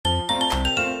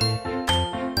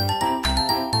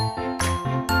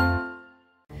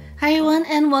Hi everyone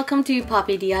and welcome to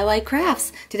Poppy DIY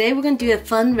Crafts. Today we're going to do a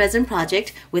fun resin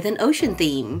project with an ocean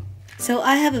theme. So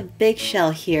I have a big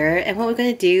shell here and what we're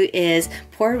going to do is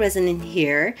pour resin in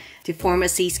here to form a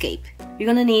seascape.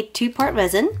 You're going to need 2-part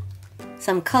resin,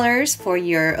 some colors for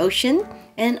your ocean,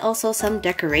 and also some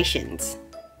decorations.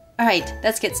 Alright,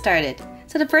 let's get started.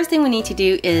 So the first thing we need to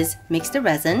do is mix the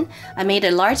resin. I made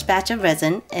a large batch of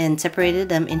resin and separated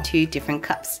them into different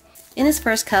cups. In this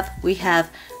first cup we have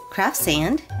craft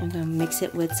sand. I'm going to mix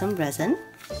it with some resin.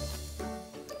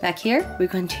 Back here we're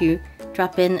going to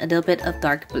drop in a little bit of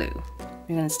dark blue.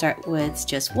 We're going to start with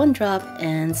just 1 drop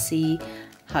and see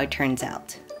how it turns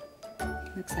out.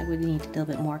 Looks like we need a little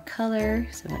bit more color,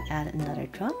 so I'm going to add another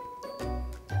drop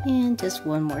and just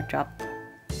 1 more drop.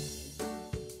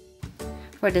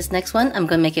 For this next one I'm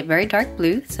going to make it very dark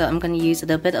blue, so I'm going to use a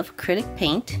little bit of acrylic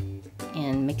paint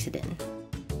and mix it in.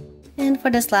 And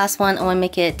for this last one I want to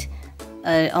make it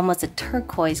almost a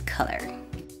turquoise color.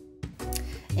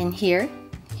 And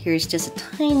here's just a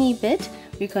tiny bit.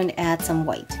 We're going to add some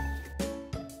white.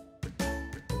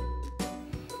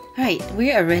 Alright,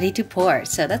 we are ready to pour.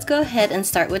 So let's go ahead and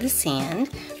start with the sand.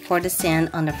 Pour the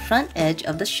sand on the front edge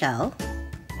of the shell.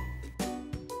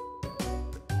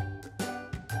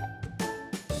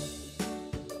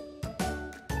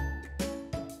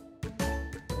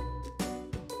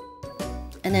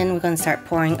 And then we're going to start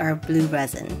pouring our blue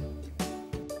resin.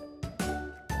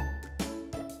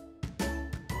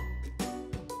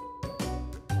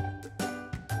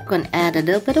 We're going to add a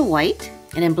little bit of white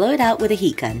and then blow it out with a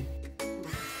heat gun.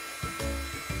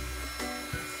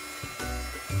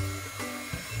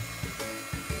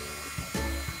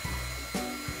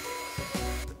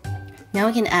 Now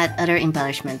we can add other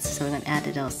embellishments. So we're going to add a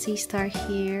little sea star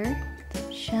here,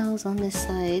 shells on this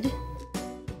side.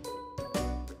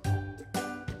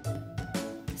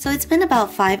 So it's been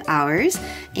about 5 hours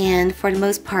and for the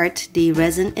most part the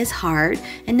resin is hard,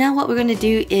 and now what we're going to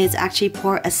do is actually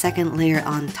pour a second layer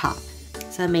on top.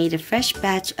 So I made a fresh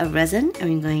batch of resin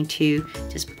and we're going to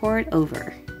just pour it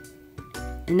over,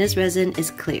 and this resin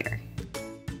is clear.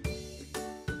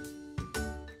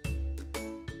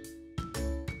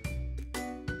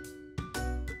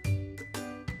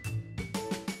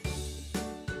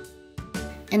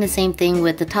 And the same thing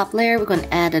with the top layer. We're going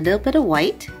to add a little bit of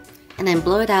white and then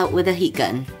blow it out with a heat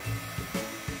gun.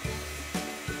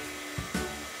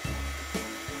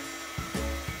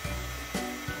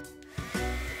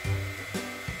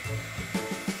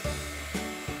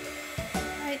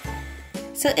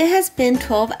 So it has been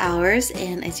 12 hours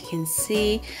and as you can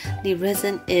see the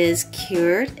resin is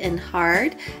cured and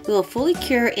hard. It will fully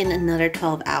cure in another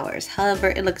 12 hours. However,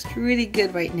 it looks really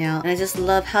good right now and I just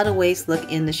love how the waves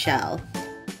look in the shell.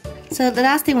 So the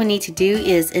last thing we need to do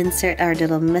is insert our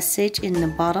little message in the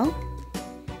bottle.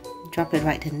 Drop it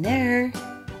right in there.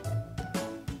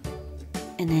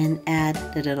 And then add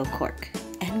the little cork.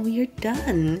 And we are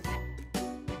done.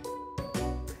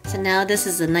 So now this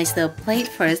is a nice little plate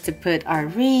for us to put our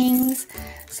rings,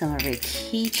 some of our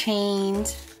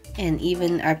keychains, and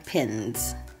even our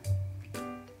pins.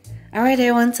 Alright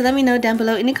everyone, so let me know down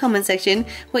below in the comment section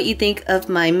what you think of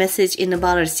my message in the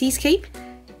bottle seascape.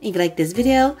 If you like this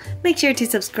video, make sure to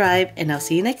subscribe and I'll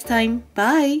see you next time.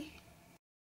 Bye!